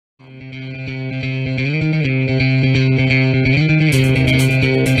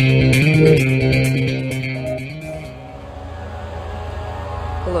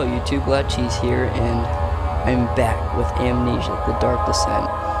YouTube, Black Cheese here, and I'm back with Amnesia, The Dark Descent.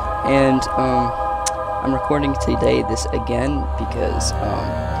 And I'm recording today this again because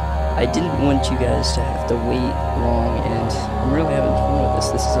I didn't want you guys to have to wait long, and I'm really having fun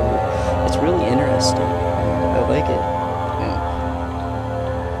with this. It's really interesting. I like it.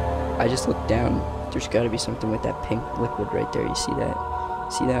 I just looked down. There's got to be something with that pink liquid right there. You see that?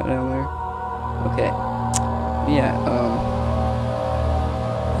 See that down there? Okay. Yeah.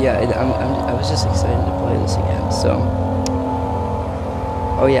 I was just excited to play this again. So.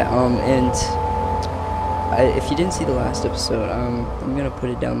 Oh yeah. If you didn't see the last episode, I'm gonna put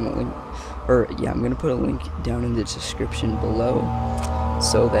it down the link, I'm gonna put a link down in the description below,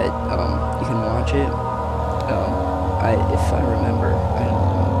 so that you can watch it. If I remember, I don't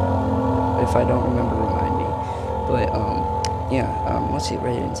know. If I don't remember, remind me. But let's get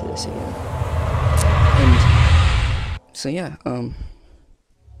right into this again. And so yeah,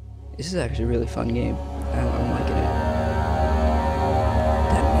 this is actually a really fun game. I'm liking it.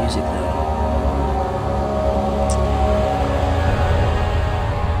 That music though.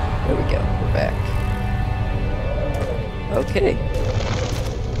 There we go, we're back. Okay.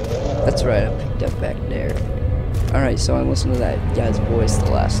 That's right, I picked up back there. Alright, so I listened to that guy's voice the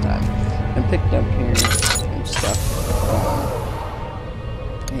last time. And picked up here and stuff.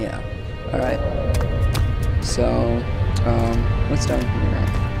 Yeah. Alright. So, what's down here?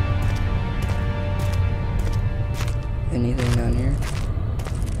 Anything down here?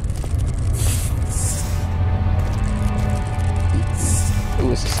 Ooh,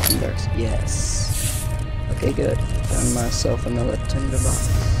 this is tinderbox. Yes. Okay, good. Found myself another tinderbox.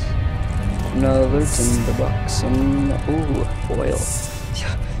 Another tinderbox. And ooh, foil.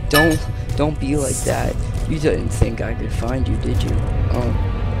 Don't be like that. You didn't think I could find you, did you? Oh.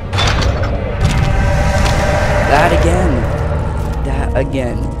 That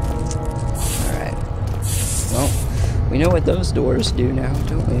again. Alright. Well, we know what those doors do now,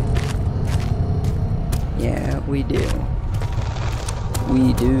 don't we? Yeah, we do.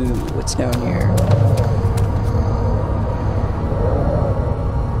 We do. What's down here?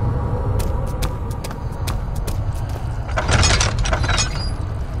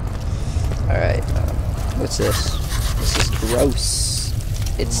 Alright, what's this? This is gross.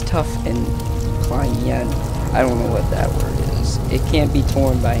 It's tough and pliant. I don't know what that word is. It can't be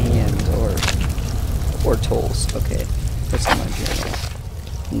torn by hand or tolls. Okay, what's in my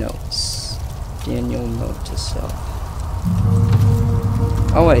journal? Notes. Daniel note to self.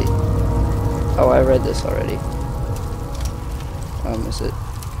 Oh wait. Oh, I read this already. Is it?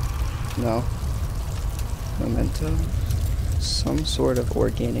 No. Memento. Some sort of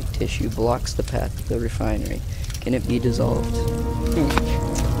organic tissue blocks the path to the refinery. Can it be dissolved?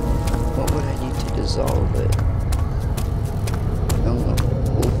 What would I need to dissolve it? I don't know.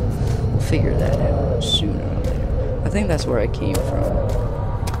 We'll figure that out sooner or later. I think that's where I came from.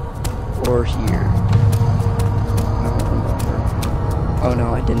 Or here. I don't remember. Oh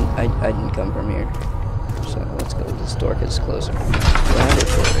no, I didn't come from here. So let's go to this door because it's closer.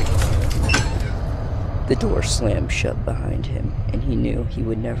 Laboratory. The door slammed shut behind him, and he knew he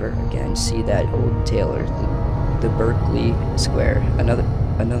would never again see that old tailor, the Berkeley Square.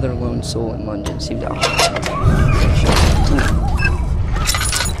 Another lone soul in London seemed to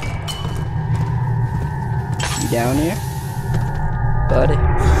You down here? Buddy,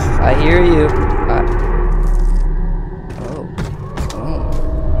 I hear you.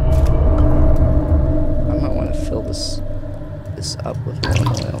 I might want to fill this up with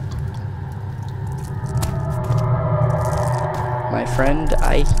more oil. My friend,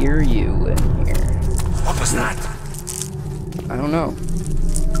 I hear you in here. What was that? I don't know.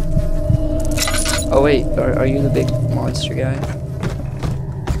 Oh wait, are you the big monster guy?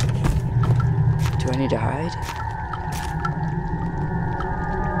 Do I need to hide?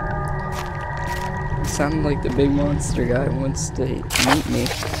 It sounded like the big monster guy wants to meet me.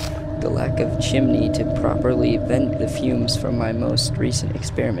 The lack of chimney to properly vent the fumes from my most recent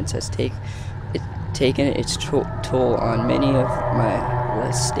experiments has taken its toll on many of my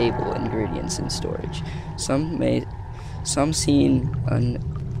less stable ingredients in storage. Some seem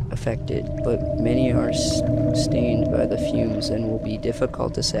unaffected, but many are stained by the fumes and will be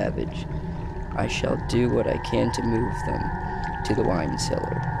difficult to salvage. I shall do what I can to move them to the wine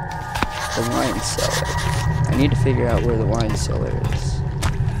cellar. The wine cellar. I need to figure out where the wine cellar is.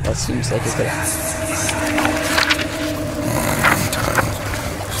 That seems like a good...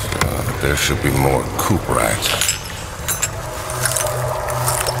 There should be more cuprites.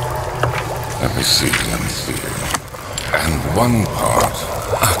 Let me see. And one part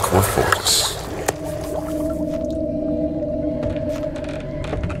aquafortis.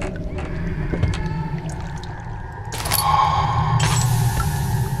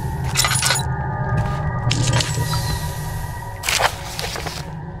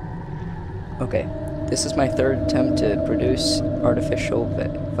 Okay, this is my third attempt to produce artificial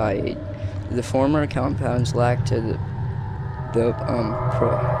viate. The former compounds lack the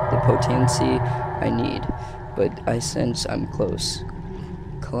potency I need, but I sense I'm close.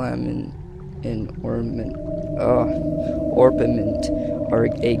 Calamin and orpiment are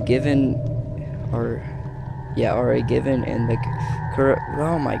a given, are a given, and the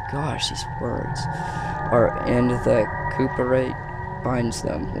oh my gosh, these words and the cuparate binds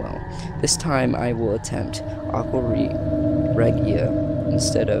them well. This time I will attempt aqua regia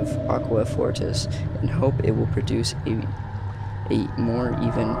instead of aqua fortis and hope it will produce a more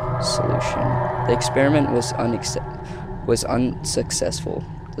even solution. The experiment was unsuccessful.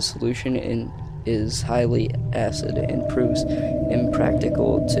 The solution is highly acid and proves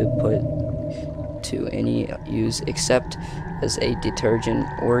impractical to put to any use except as a detergent.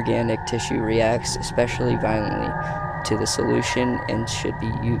 Organic tissue reacts especially violently to the solution and should be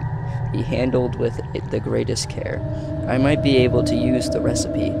handled with the greatest care. I might be able to use the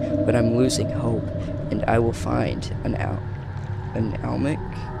recipe, but I'm losing hope, and I will find an alchemic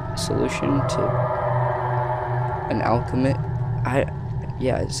solution to an alchemic.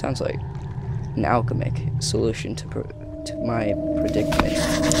 It sounds like an alchemic solution to my predicament.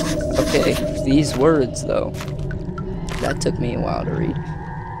 Okay, these words though, that took me a while to read.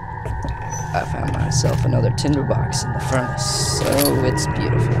 I found myself another tinderbox in the furnace, so it's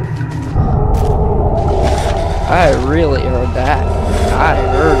beautiful. I really heard that. I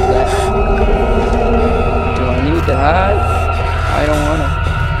heard that. Do I need to hide? I don't wanna.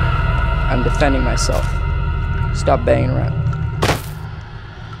 I'm defending myself. Stop banging around.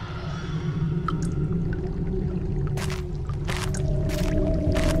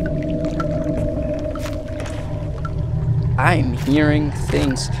 I'm hearing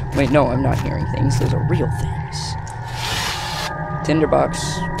things. Wait, no, I'm not hearing things. Those are real things.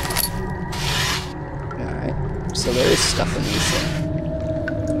 Tinderbox. Alright. So there is stuff in these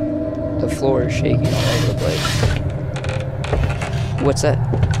things. The floor is shaking all over the place. What's that?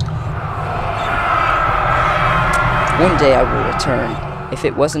 One day I will return. If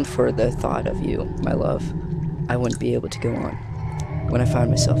it wasn't for the thought of you, my love, I wouldn't be able to go on. When I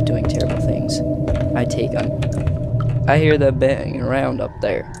find myself doing terrible things, I hear them banging around up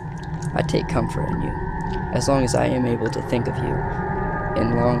there. I take comfort in you, as long as I am able to think of you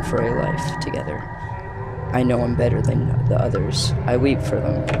and long for a life together. I know I'm better than the others. I weep for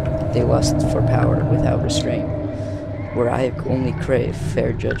them. They lust for power without restraint, where I only crave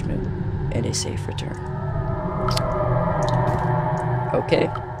fair judgment and a safe return. Okay,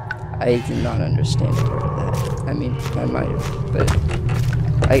 I did not understand a word of that. I mean, I might have, but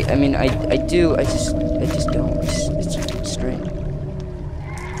I do. I just don't. It's strange.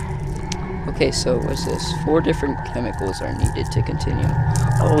 Okay, so what's this? 4 different chemicals are needed to continue.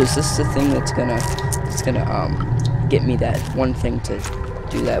 Oh, is this the thing that's gonna get me that one thing to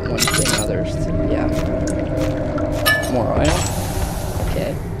do that one thing? Others, yeah. More oil.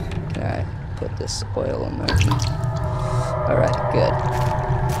 Okay. Can I put this oil in there? All right, good.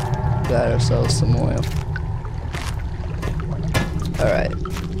 Got ourselves some oil. All right.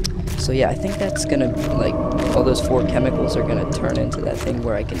 So yeah, I think that's gonna, like, all those 4 chemicals are gonna turn into that thing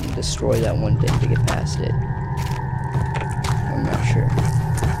where I can destroy that one thing to get past it. I'm not sure.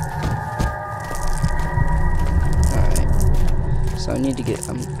 Alright. So I need to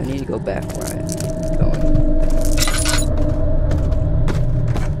go back where I'm going.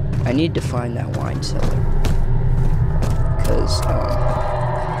 I need to find that wine cellar. Because,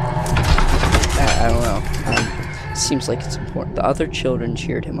 I don't know. Seems like it's important. The other children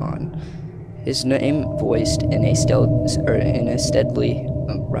cheered him on, his name voiced in a steadily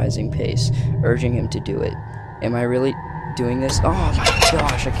rising pace, urging him to do it. Am I really doing this? Oh my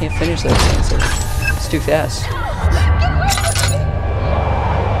gosh, I can't finish that sentence. It's too fast.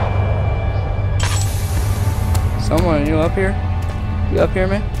 Someone, you up here? You up here,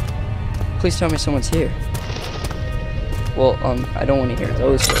 man? Please tell me someone's here. Well, I don't want to hear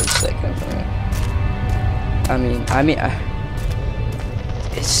those words that come from me. I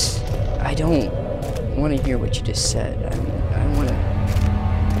don't want to hear what you just said. I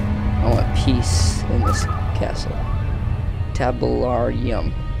want peace in this castle.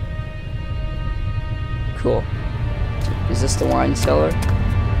 Tabularium. Cool. Is this the wine cellar?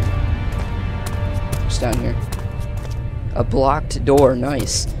 What's down here? A blocked door,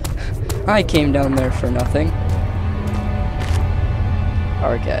 nice. I came down there for nothing.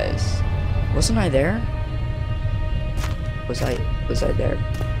 Alright guys. Wasn't I there? Was I there?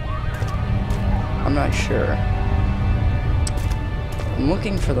 I'm not sure. I'm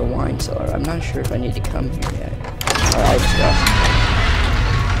looking for the wine cellar. I'm not sure if I need to come here yet. Alright,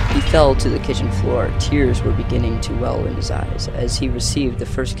 He fell to the kitchen floor. Tears were beginning to well in his eyes. As he received the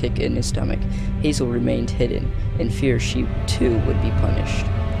first kick in his stomach, Hazel remained hidden, in fear she too would be punished.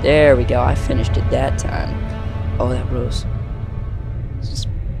 There we go, I finished it that time. Oh, that rose. It's just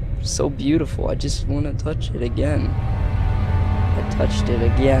so beautiful. I just want to touch it again. I touched it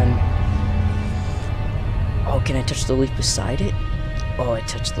again. Oh, can I touch the leaf beside it? Oh, I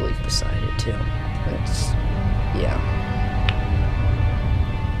touched the leaf beside it too. That's, yeah.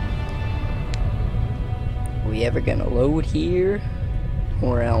 Are we ever gonna load here?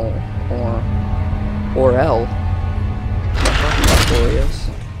 Or L? Or L? I'm not talking about Oreos.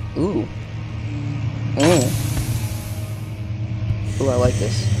 Ooh. Ooh, I like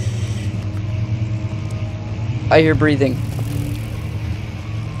this. I hear breathing.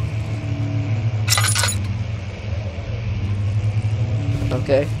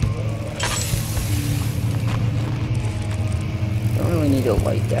 Okay. Don't really need to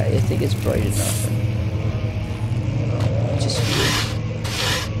light that. I think it's bright enough. Just here.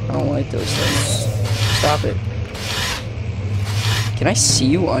 I don't like those things. Stop it. Can I see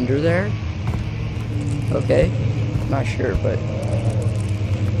you under there? Okay. I'm not sure, but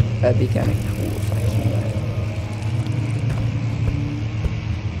that'd be kind of cool if I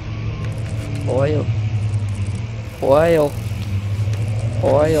can. Oil. Oil.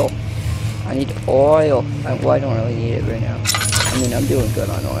 Oil. I need oil. Well, I don't really need it right now. I mean, I'm doing good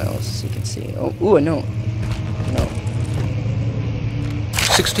on oils, as you can see. Oh, ooh, a note. No.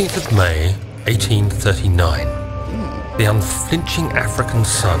 16th of May, 1839. The unflinching African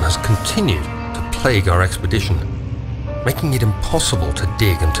sun has continued to plague our expedition, making it impossible to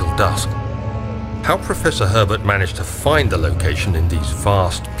dig until dusk. How Professor Herbert managed to find the location in these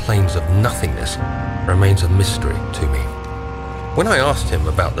vast plains of nothingness remains a mystery to me. When I asked him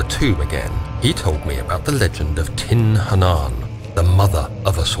about the tomb again, he told me about the legend of Tin Hanan, the mother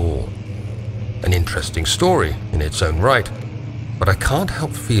of us all. An interesting story in its own right, but I can't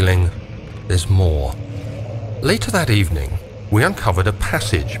help feeling there's more. Later that evening, we uncovered a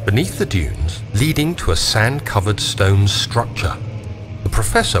passage beneath the dunes leading to a sand-covered stone structure. The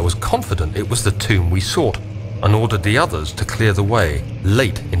professor was confident it was the tomb we sought and ordered the others to clear the way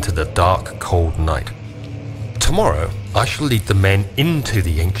late into the dark, cold night. Tomorrow, I shall lead the men into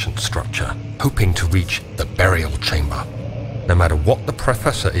the ancient structure, hoping to reach the burial chamber. No matter what the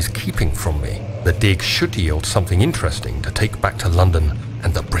professor is keeping from me, the dig should yield something interesting to take back to London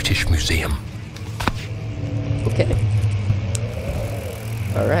and the British Museum. Okay.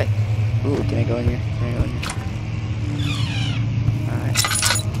 Alright. Ooh, can I go in here? Can I go in here? Alright.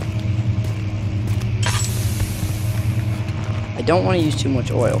 I don't want to use too much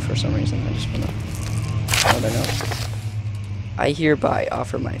oil for some reason. I just want to... I don't know. I hereby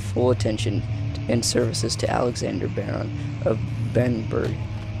offer my full attention and services to Alexander Baron of Benburg.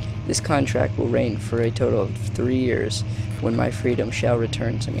 This contract will reign for a total of 3 years, when my freedom shall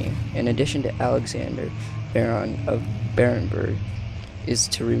return to me. In addition to Alexander Baron of Berenberg is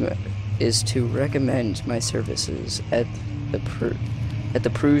to recommend my services at the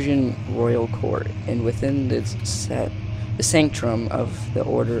Prussian royal court and within the sanctum of the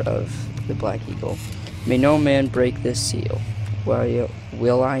Order of the Black Eagle. May no man break this seal.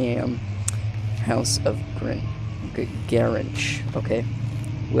 Will I am House of Garanch. Okay.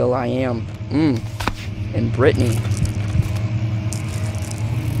 Will I am. And Brittany.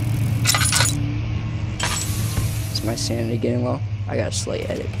 Is my sanity getting low? I got a slight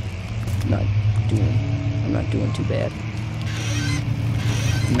headache. I'm not doing too bad.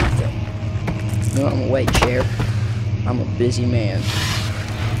 Nothing. No, I'm a white chair. I'm a busy man.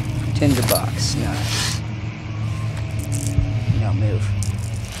 Tinderbox. Nice. No move.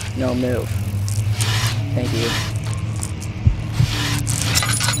 No move. Thank you.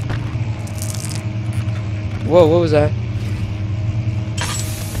 Whoa, what was that?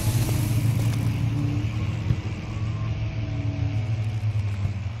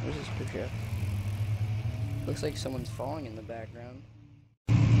 What is this picture? Looks like someone's falling in the background.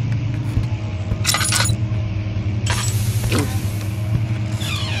 Ooh.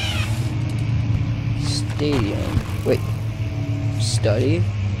 Stadium. Wait. Study?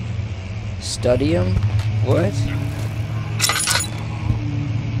 Studium? What?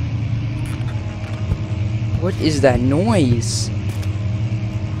 What is that noise?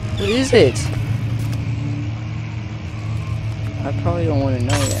 What is it? I probably don't want to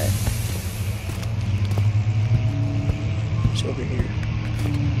know yet. It's over here.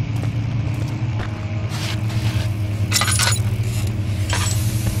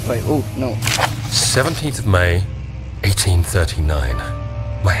 Wait, oh, no. 17th of May, 1839.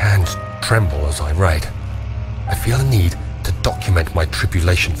 My hands tremble as I write. I feel a need to document my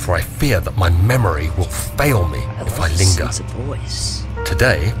tribulation, for I fear that my memory will fail me if I linger. Sense of voice.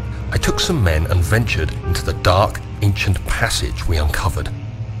 Today, I took some men and ventured into the dark, ancient passage we uncovered.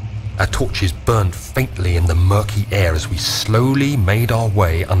 Our torches burned faintly in the murky air as we slowly made our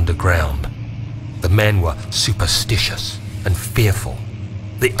way underground. The men were superstitious and fearful.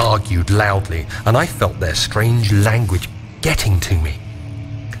 They argued loudly, and I felt their strange language getting to me.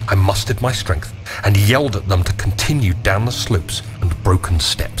 I mustered my strength and yelled at them to continue down the slopes and broken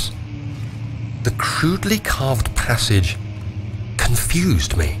steps. The crudely carved passage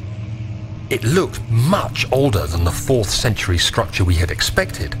confused me. It looked much older than the 4th century structure we had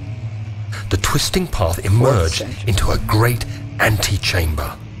expected. The twisting path emerged into a great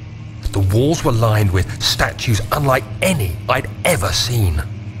antechamber. The walls were lined with statues unlike any I'd ever seen.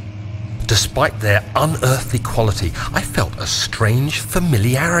 Despite their unearthly quality, I felt a strange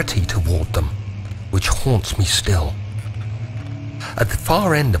familiarity toward them, which haunts me still. At the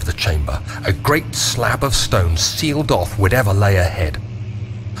far end of the chamber, a great slab of stone sealed off whatever lay ahead.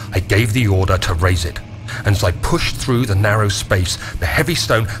 I gave the order to raise it, and as I pushed through the narrow space, the heavy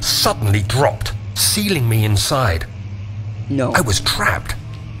stone suddenly dropped, sealing me inside. No. I was trapped.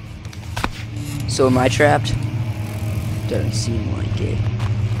 So am I trapped? Doesn't seem like it.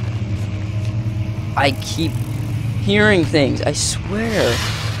 I keep hearing things, I swear.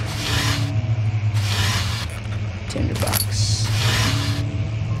 Tinderbox.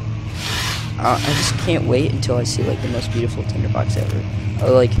 I just can't wait until I see like the most beautiful tinderbox ever. Or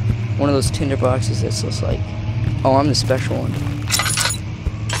like one of those tinderboxes that's just like, oh, I'm the special one.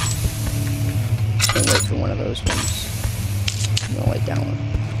 Can't wait for one of those ones. I'm gonna light down one.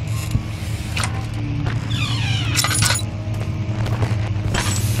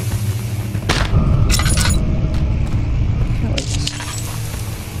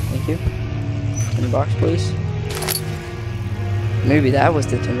 Thank you. Tinderbox, please. Maybe that was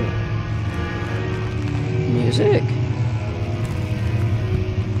the tinder. Music.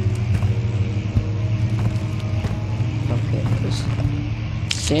 Okay, just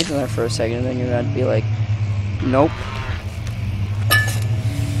stand there for a second, and then you're gonna be like, nope.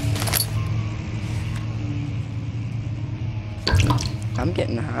 I'm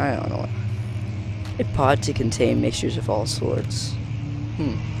getting high on it. A pod to contain mixtures of all sorts.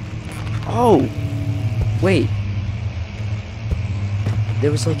 Oh! Wait.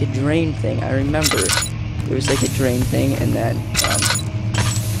 There was like a drain thing. I remember. There was like a drain thing and then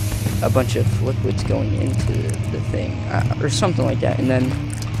a bunch of liquids going into the thing. Or something like that. And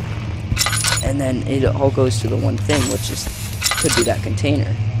then it all goes to the one thing, which is could be that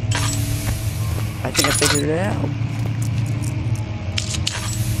container. I think I figured it out.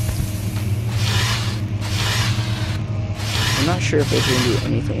 I'm not sure if there's going to be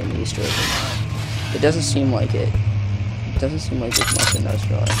anything in these drawers or not. It doesn't seem like it. It doesn't seem like there's much in those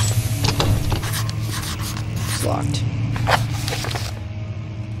drawers. It's locked.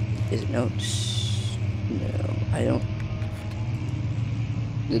 Is it notes? No, I don't.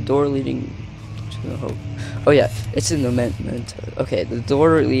 The door leading to the hope. Oh yeah, it's in the memento. Okay, the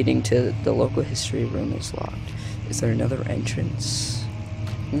door leading to the local history room is locked. Is there another entrance?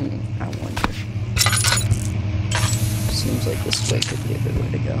 I wonder. Seems like this way could be a good way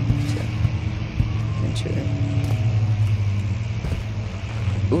to go to enter it.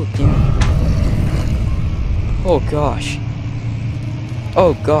 Ooh, piano. Oh gosh.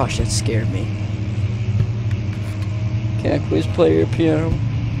 Oh gosh, that scared me. Can I please play your piano?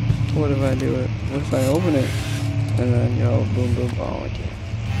 What if I do it? What if I open it? And then go boom boom. Oh, I can't.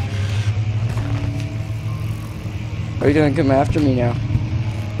 Are you gonna come after me now?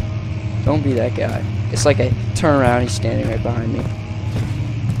 Don't be that guy. It's like I turn around, he's standing right behind me.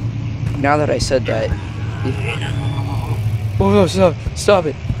 Now that I said that... Oh no, stop! Stop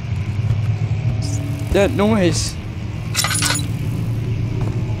it! That noise!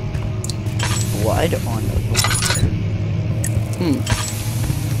 Blood on the rock.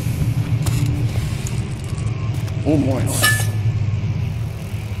 Oh, more noise.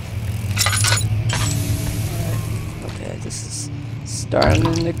 Okay, this is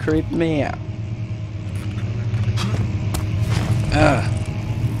starting to creep me out.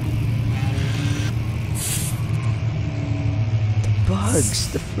 The bugs,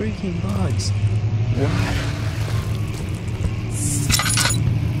 the freaking bugs. Why?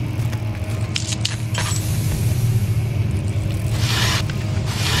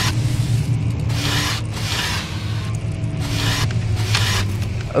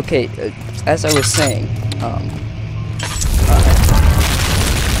 Okay, as I was saying,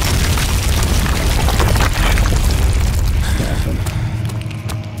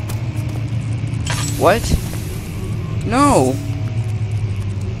 what? No!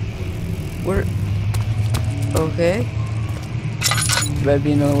 Where? Okay. There better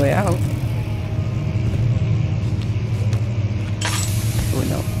be another way out. Oh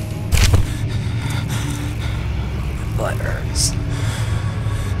no. Blood hurts.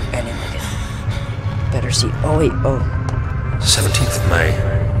 And it better see. Oh wait, oh. 17th of May,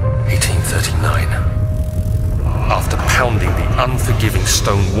 1839. After pounding the unforgiving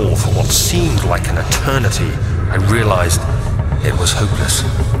stone wall for what seemed like an eternity, I realized it was hopeless.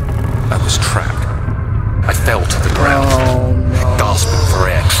 I was trapped. I fell to the ground, Oh no. gasping for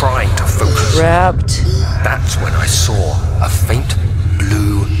air, trying to focus. Trapped. That's when I saw a faint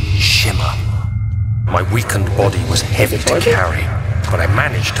blue shimmer. My weakened body was heavy to carry, but I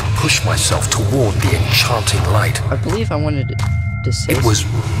managed to push myself toward the enchanting light. I believe I wanted to say It was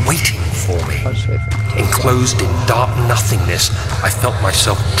waiting for me. I'll just wait for it. Enclosed in dark nothingness, I felt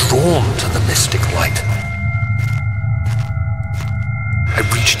myself drawn to the mystic light. I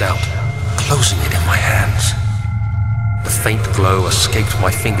reached out, closing it in my hands. The faint glow escaped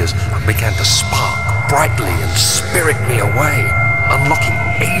my fingers and began to spark brightly and spirit me away, unlocking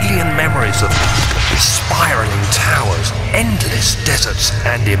alien memories of spiraling towers, endless deserts,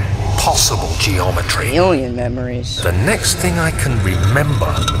 and impossible geometry. Alien memories. The next thing I can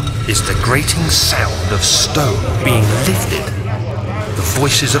remember is the grating sound of stone being lifted, the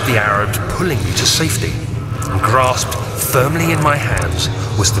voices of the Arabs pulling me to safety, and grasped firmly in my hands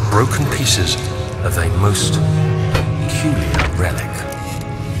was the broken pieces of a most peculiar relic.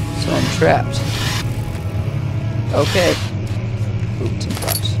 So I'm trapped. Okay. Boots and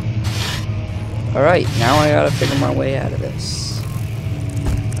props. Alright, now I gotta figure my way out of this.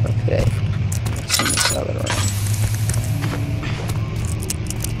 Okay. Let's send this other around.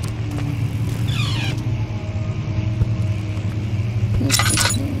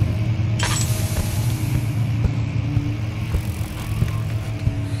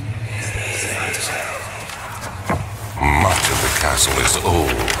 Much of the castle is old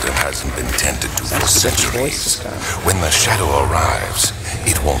and hasn't been tended to for That's a different voice centuries. this time. When the shadow arrives,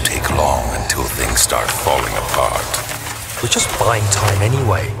 it won't take long until things start falling apart. We're just buying time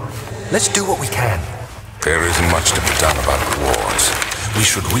anyway. Let's do what we can. There isn't much to be done about the walls. We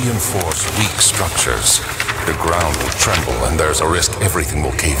should reinforce weak structures. The ground will tremble and there's a risk everything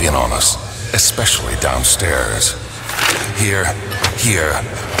will cave in on us, especially downstairs. Here,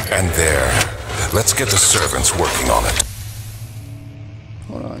 and there. Let's get the servants working on it.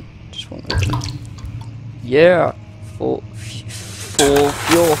 Hold on. Just one minute. Yeah. Full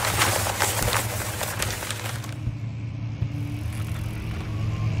fuel.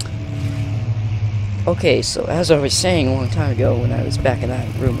 Okay, so as I was saying a long time ago when I was back in that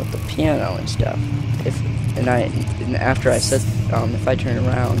room with the piano and stuff, and after I said if I turned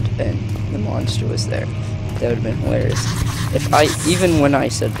around and the monster was there, that would have been hilarious. Even when I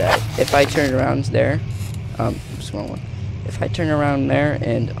said that, if I turned around there, small one. If I turned around there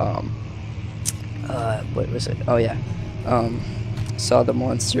and what was it? Oh yeah, saw the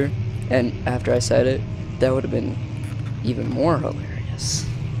monster, and after I said it, that would have been even more hilarious.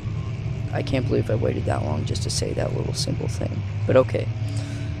 I can't believe I waited that long just to say that little simple thing. But okay.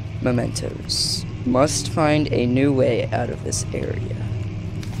 Mementos. Must find a new way out of this area.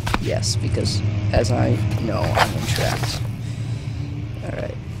 Yes, because as I know, I'm entrapped.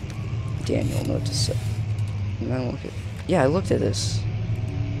 Alright. Daniel, note to set. Yeah, I looked at this.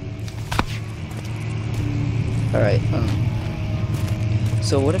 Alright,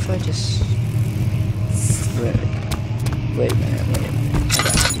 so what if I just... Wait a minute. I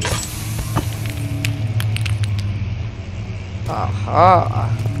got to do it. Aha!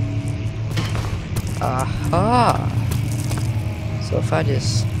 So if I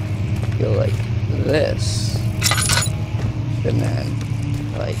just go like this, and then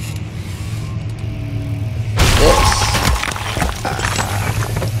like this.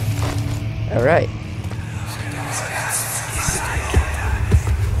 Alright.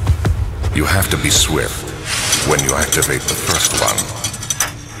 You have to be swift when you activate the first one.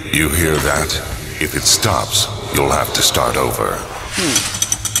 You hear that? If it stops, you'll have to start over.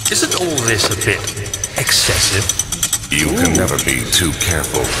 Isn't all this a bit excessive? You can never be too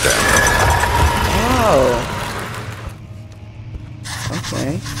careful, Daniel. Oh.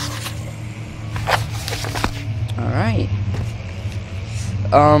 Okay. Alright.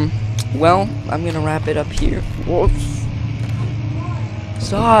 Well, I'm gonna wrap it up here. Whoops.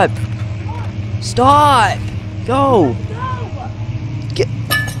 Stop! Stop! Go! Get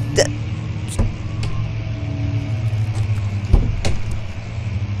that.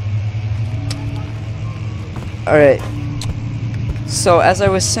 Alright. So, as I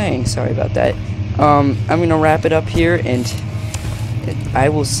was saying, sorry about that, I'm gonna wrap it up here, and I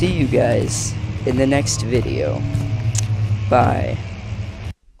will see you guys in the next video. Bye.